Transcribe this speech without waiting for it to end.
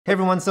Hey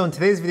everyone, so in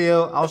today's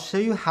video, I'll show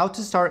you how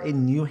to start a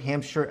New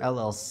Hampshire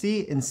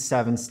LLC in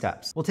 7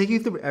 steps. We'll take you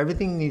through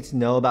everything you need to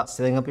know about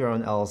setting up your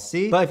own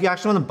LLC, but if you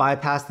actually want to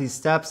bypass these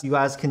steps, you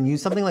guys can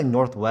use something like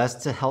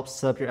Northwest to help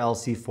set up your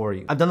LLC for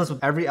you. I've done this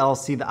with every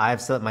LLC that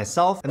I've set up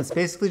myself, and it's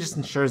basically just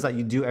ensures that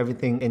you do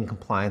everything in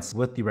compliance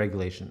with the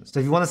regulations. So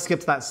if you want to skip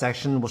to that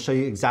section, we'll show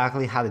you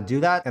exactly how to do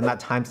that, and that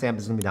timestamp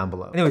is going to be down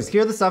below. Anyways,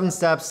 here are the 7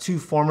 steps to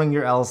forming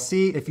your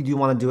LLC if you do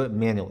want to do it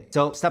manually.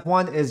 So step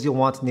 1 is you'll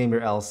want to name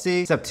your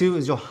LLC. Step 2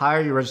 is you'll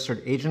hire your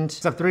registered agent.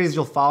 Step 3 is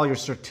you'll file your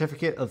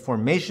certificate of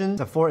formation.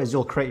 Step 4 is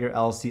you'll create your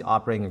LLC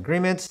operating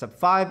agreement. Step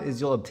 5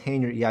 is you'll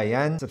obtain your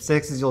EIN. Step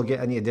 6 is you'll get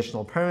any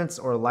additional permits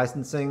or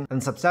licensing.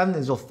 And step 7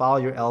 is you'll file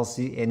your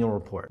LLC annual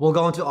report. We'll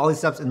go into all these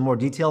steps in more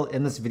detail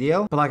in this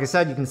video, but like I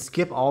said, you can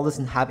skip all this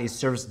and have a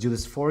service do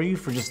this for you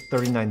for just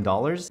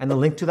 $39. And the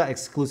link to that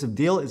exclusive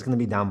deal is going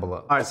to be down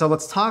below. All right, so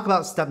let's talk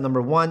about step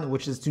number 1,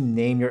 which is to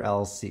name your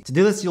LLC. To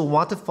do this, you'll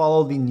want to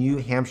follow the New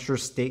Hampshire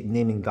state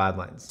naming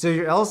guidelines. So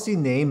your LLC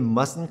name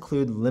must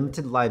include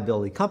limited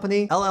liability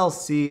company,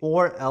 LLC,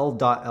 or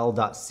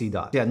L.L.C.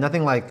 Yeah,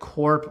 nothing like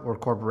corp or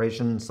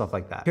corporation, stuff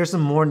like that. Here's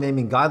some more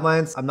naming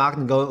guidelines. I'm not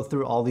going to go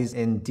through all these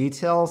in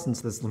detail since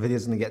this video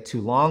is going to get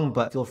too long,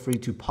 but feel free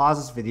to pause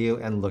this video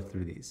and look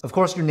through these. Of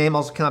course, your name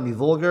also cannot be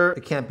vulgar.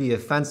 It can't be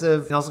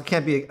offensive. It also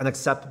can't be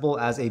unacceptable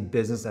as a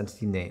business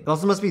entity name. It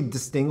also must be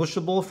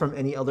distinguishable from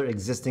any other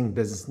existing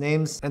business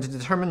names. And to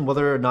determine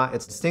whether or not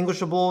it's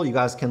distinguishable, you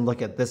guys can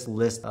look at this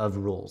list of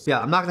rules.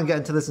 Yeah, I'm not going to get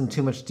into this in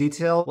too much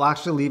detail. We'll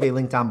actually leave a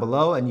link down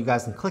below and you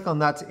guys can click on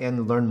that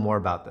and learn more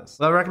about this.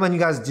 What I recommend you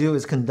guys do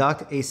is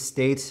conduct a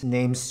state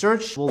name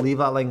search. We'll leave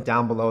that link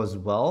down below as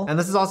well. And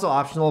this is also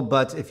optional,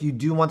 but if you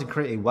do want to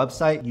create a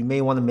website, you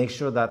may want to make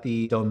sure that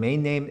the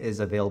domain name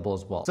is available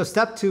as well. So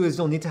step 2 is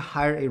you'll need to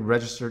hire a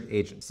registered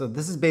agent. So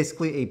this is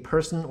basically a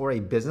person or a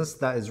business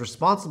that is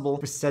responsible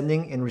for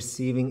sending and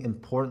receiving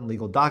important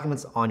legal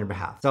documents on your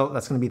behalf. So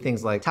that's going to be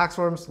things like tax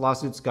forms,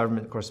 lawsuits,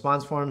 government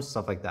correspondence forms,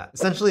 stuff like that.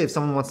 Essentially, if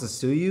someone wants to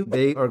sue you,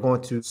 they are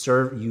going to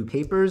serve you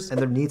papers, and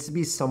there needs to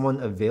be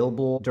someone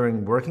available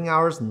during working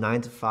hours,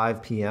 9 to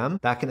 5 p.m.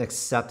 that can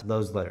accept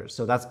those letters.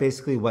 So that's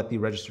basically what the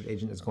registered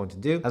agent is going to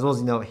do, as well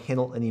as,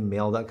 handle any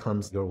mail that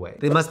comes your way.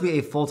 They must be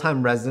a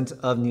full-time resident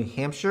of New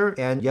Hampshire.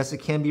 And yes, it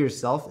can be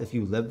yourself if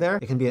you live there.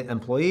 It can be an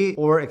employee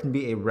or it can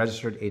be a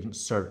registered agent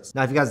service.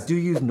 Now, if you guys do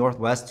use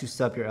Northwest to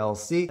set up your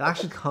LLC, it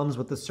actually comes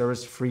with the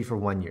service free for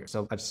 1 year.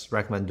 So I just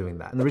recommend doing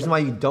that. And the reason why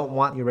you don't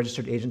want your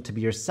registered agent to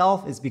be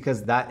yourself is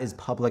because that is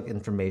public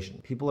information.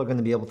 People are going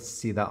to be able to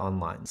see that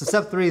online. So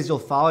step 3 is you'll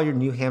follow your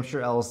New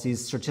Hampshire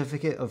LLC's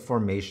certificate of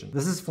formation.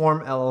 This is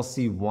Form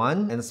LLC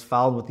 1 and it's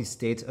filed with the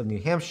state of New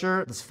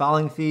Hampshire. This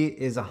filing fee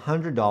is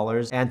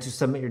 $100, and to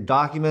submit your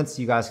documents,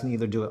 you guys can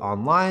either do it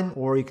online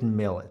or you can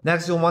mail it.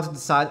 Next, you'll want to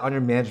decide on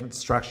your management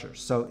structure.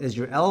 So is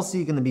your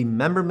LLC going to be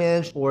member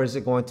managed or is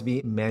it going to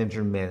be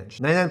manager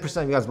managed?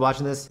 99% of you guys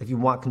watching this, if you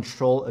want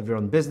control of your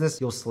own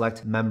business, you'll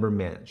select member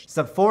managed.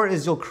 Step 4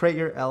 is you'll create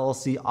your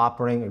LLC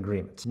operating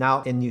agreement.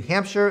 Now in New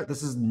Hampshire,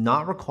 this is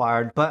not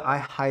required, but I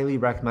highly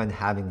recommend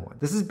having one.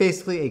 This is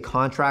basically a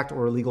contract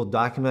or a legal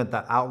document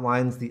that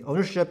outlines the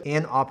ownership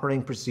and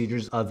operating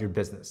procedures of your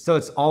business. So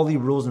it's all the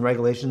rules and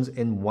regulations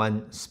in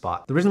one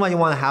spot. The reason why you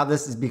want to have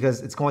this is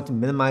because it's going to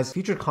minimize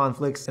future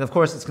conflicts. And of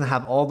course, it's going to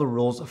have all the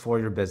rules for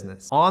your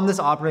business. On this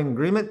operating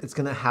agreement, it's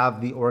going to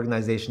have the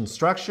organization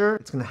structure.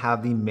 It's going to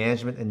have the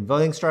management and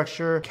voting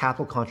structure,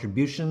 capital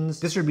contributions,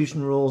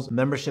 distribution rules,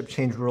 membership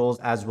change rules,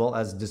 as well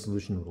as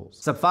dissolution rules.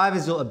 Step 5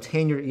 is you'll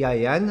obtain your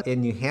EIN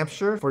in New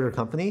Hampshire for your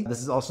company.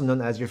 This is also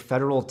known as your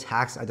federal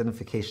tax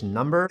identification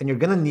number. And you're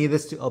going to need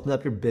this to open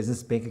up your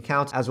business bank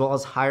account, as well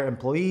as hire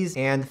employees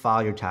and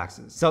file your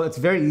taxes. So it's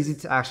very easy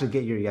to actually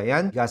get your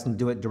EIN. You guys can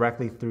do it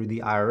directly through the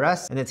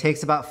IRS, and it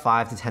takes about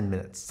 5 to 10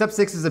 minutes. Step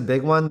 6 is a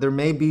big one. There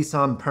may be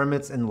some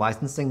permits and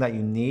licensing that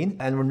you need,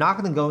 and we're not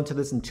going to go into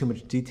this in too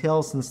much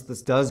detail since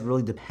this does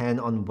really depend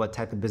on what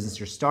type of business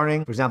you're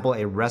starting. For example,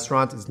 a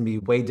restaurant is going to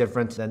be way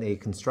different than a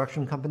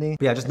construction company.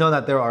 But yeah, just know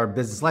that there are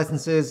business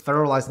licenses,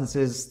 federal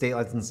licenses, state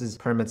licenses,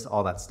 permits,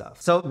 all that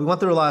stuff. So we went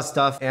through a lot of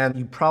stuff, and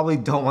you probably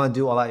don't want to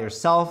do all that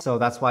yourself. So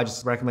that's why I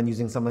just recommend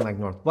using something like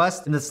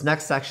Northwest. In this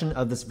next section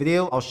of this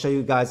video, I'll show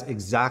you guys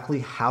exactly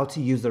how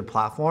to use their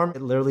platform.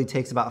 It literally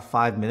takes about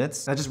 5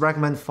 minutes. I just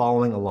recommend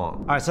following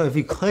along. All right, so if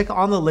you click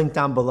on the link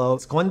down below,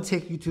 it's going to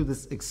take you to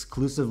this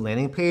exclusive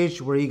landing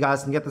page where you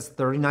guys can get this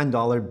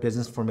 $39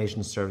 business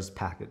formation service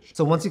package.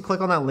 So once you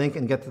click on that link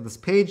and get to this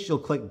page, you'll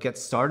click get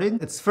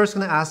started. It's first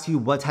going to ask you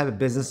what type of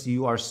business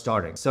you are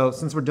starting. So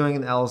since we're doing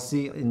an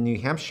LLC in New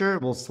Hampshire,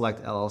 we'll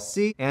select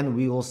LLC and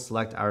we will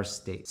select our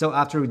state. So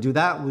after we do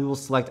that, we will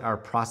select our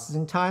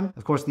processing time.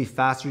 Of course, the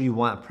faster you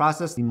want it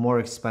processed, the more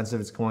expensive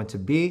it's going to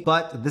be.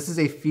 But this is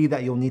a fee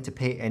that you'll need to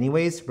pay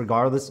anyways,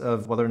 regardless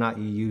of whether or not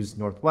you use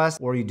Northwest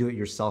or you do it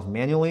yourself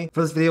manually.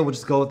 For this video, we'll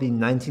just go with the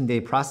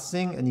 19-day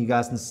processing, and you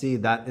guys can see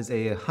that is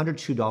a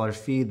 $102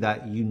 fee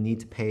that you need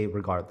to pay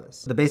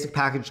regardless. The basic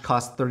package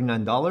costs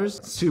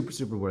 $39.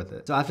 Super worth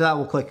it. So after that,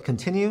 we'll click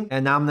continue,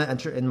 and now I'm gonna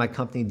enter in my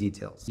company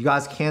details. You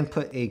guys can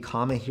put a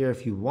comma here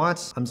if you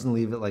want. I'm just gonna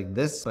leave it like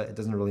this, but it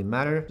doesn't really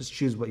matter. Just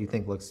choose what you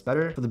think looks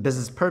better. For the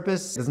business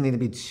purpose, it doesn't need to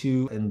be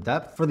too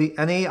in-depth. For the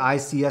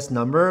NAICS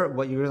number,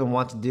 what you're gonna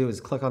want to do is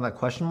click on that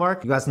question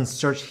mark. You guys can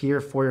search here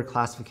for your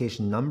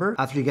classification number.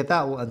 After you get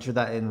that, we'll enter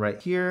that in right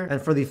here.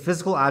 And for the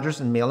physical address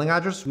and mailing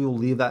address, we will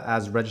leave that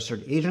as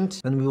registered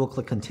agent. Then we will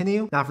click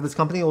continue. Now for this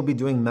company, we'll be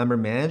doing member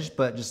managed,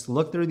 but just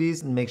look through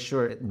these and make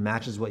sure it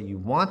matches what you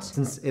want.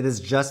 Since it is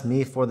just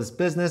me for this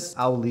business,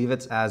 I'll leave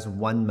it as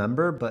one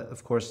member, but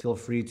of course, feel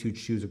free to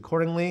choose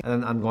accordingly. And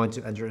then I'm going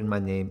to enter in my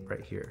name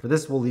right here. For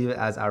this, we'll leave it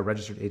as our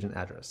registered agent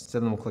address. So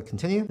then we'll click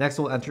continue. Next,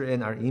 we'll enter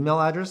in our email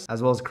address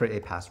as well as create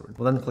a password.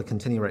 We'll then click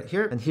continue right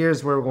here. And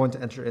here's where we're going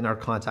to enter in our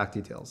contact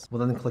details.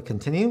 We'll then click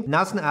continue.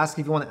 Now it's going to ask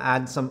if you want to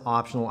add some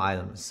optional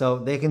items. So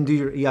they can do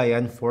your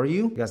EIN for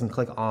you. You guys can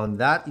click on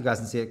that. You guys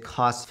can see it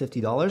costs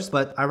 $50,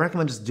 but I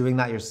recommend just doing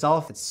that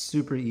yourself. It's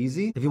super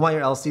easy. If you want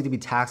your LLC to be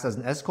taxed as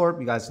an S Corp,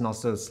 you guys can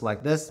also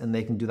select this and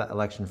they can do that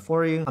election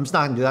for you. I'm just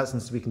not going to do that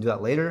since we can do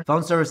that later.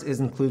 Phone service is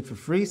included for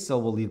free, so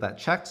we'll leave that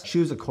checked.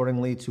 Choose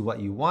accordingly to what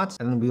you want,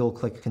 and then we will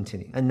click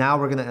continue. And now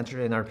we're going to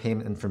enter in our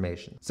payment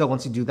information. So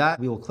once you do that,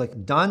 we will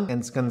click done, and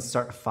it's going to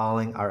start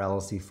filing our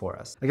LLC for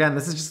us. Again,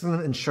 this is just going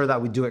to ensure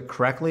that we do it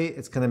correctly.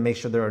 It's going to make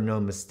sure there are no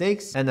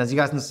mistakes. And as you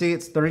guys can see,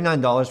 it's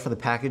 $39 for the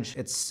package.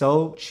 It's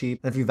so cheap.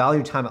 And if you value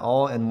your time at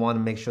all and want to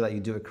make sure that you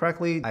do it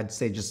correctly, I'd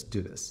say just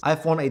do this.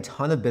 I've formed a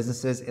ton of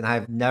businesses and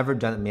I've never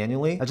done it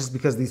manually. That's just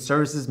because these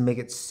services make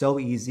it so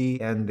easy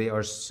and they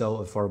are so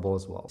affordable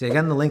as well. So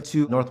again, the link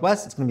to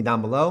Northwest, it's going to be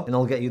down below and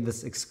it'll get you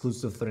this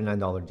exclusive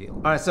 $39 deal.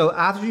 All right, so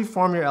after you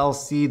form your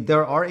LLC,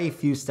 there are a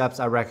few steps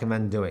I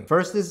recommend doing.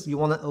 First is you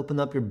want to open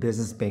up your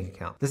business bank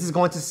account. This is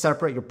going to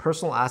separate your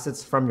personal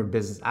assets from your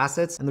business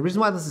assets. And the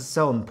reason why this is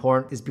so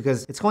important is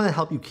because it's going to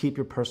help you keep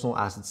your personal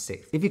assets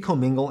safe. If you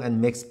commingle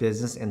and mix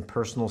business and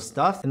personal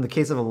stuff, in the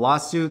case of a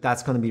lawsuit,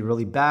 that's going to be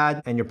really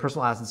bad and your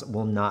personal assets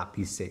will not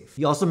be safe.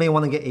 You also may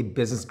want to get a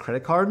business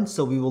credit card.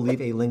 So we will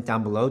leave a link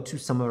down below to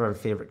some of our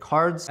favorite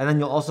cards. And then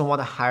you'll also want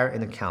to hire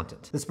an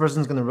accountant. This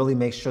person is going to really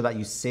make sure that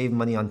you save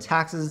money on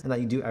taxes and that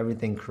you do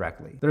everything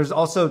correctly. There's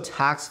also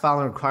tax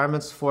filing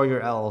requirements for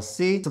your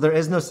LLC. So there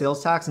is no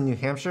sales tax in New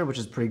Hampshire, which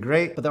is pretty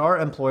great, but there are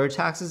employer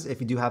taxes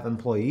if you do have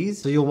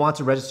employees. So you'll want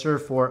to register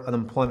for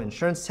unemployment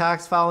insurance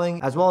tax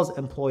filing as well as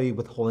employee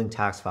withholding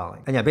tax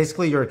filing. And yeah,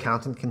 basically your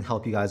accountant can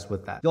help you guys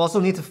with that. You'll also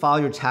need to file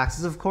your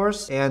taxes, of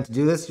course. And to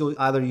do this, you'll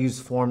either use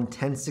Form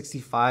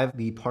 1065,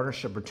 the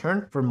partnership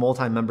return for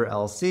multi-member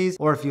LLCs,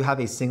 or if you have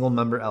a single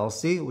member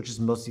LLC, which is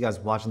most of you guys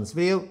watching this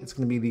video, it's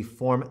going to be the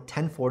Form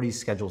 1040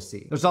 Schedule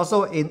C. There's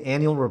also an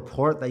annual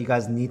report that you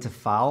guys need to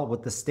file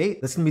with the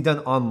state. This can be done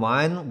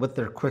online with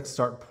their Quick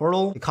Start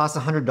portal. It costs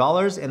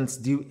 $100 and it's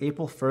due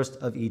April 1st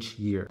of each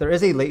year. There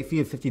is a late fee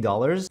of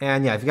 $50.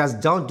 And yeah, if you guys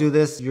don't do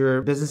this,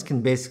 your business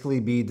can basically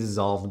be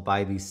dissolved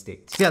by the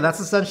state. So yeah, that's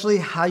essentially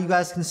how you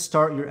guys can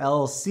start your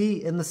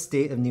LLC in the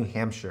state of New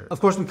Hampshire. Of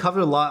course, we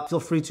covered a lot. Feel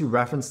free to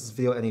reference this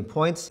video at any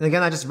point. And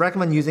again, I just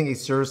recommend using a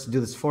service to do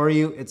this for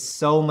you. It's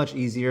so much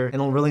easier and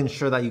it'll really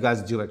ensure that you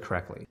guys do it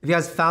correctly. If you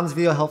guys found this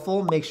video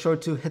helpful, make sure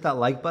to hit that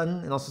like button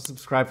and also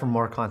subscribe for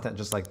more content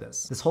just like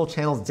this. This whole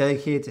channel is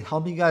dedicated to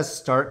helping you guys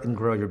start and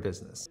grow your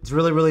business. It's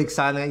really, really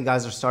exciting that you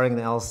guys are starting an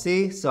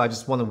LLC. So I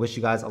just want to wish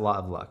you guys a lot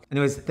of luck.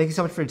 Anyways, thank you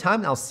so much for your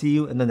time and I'll see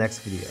you in the next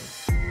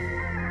video.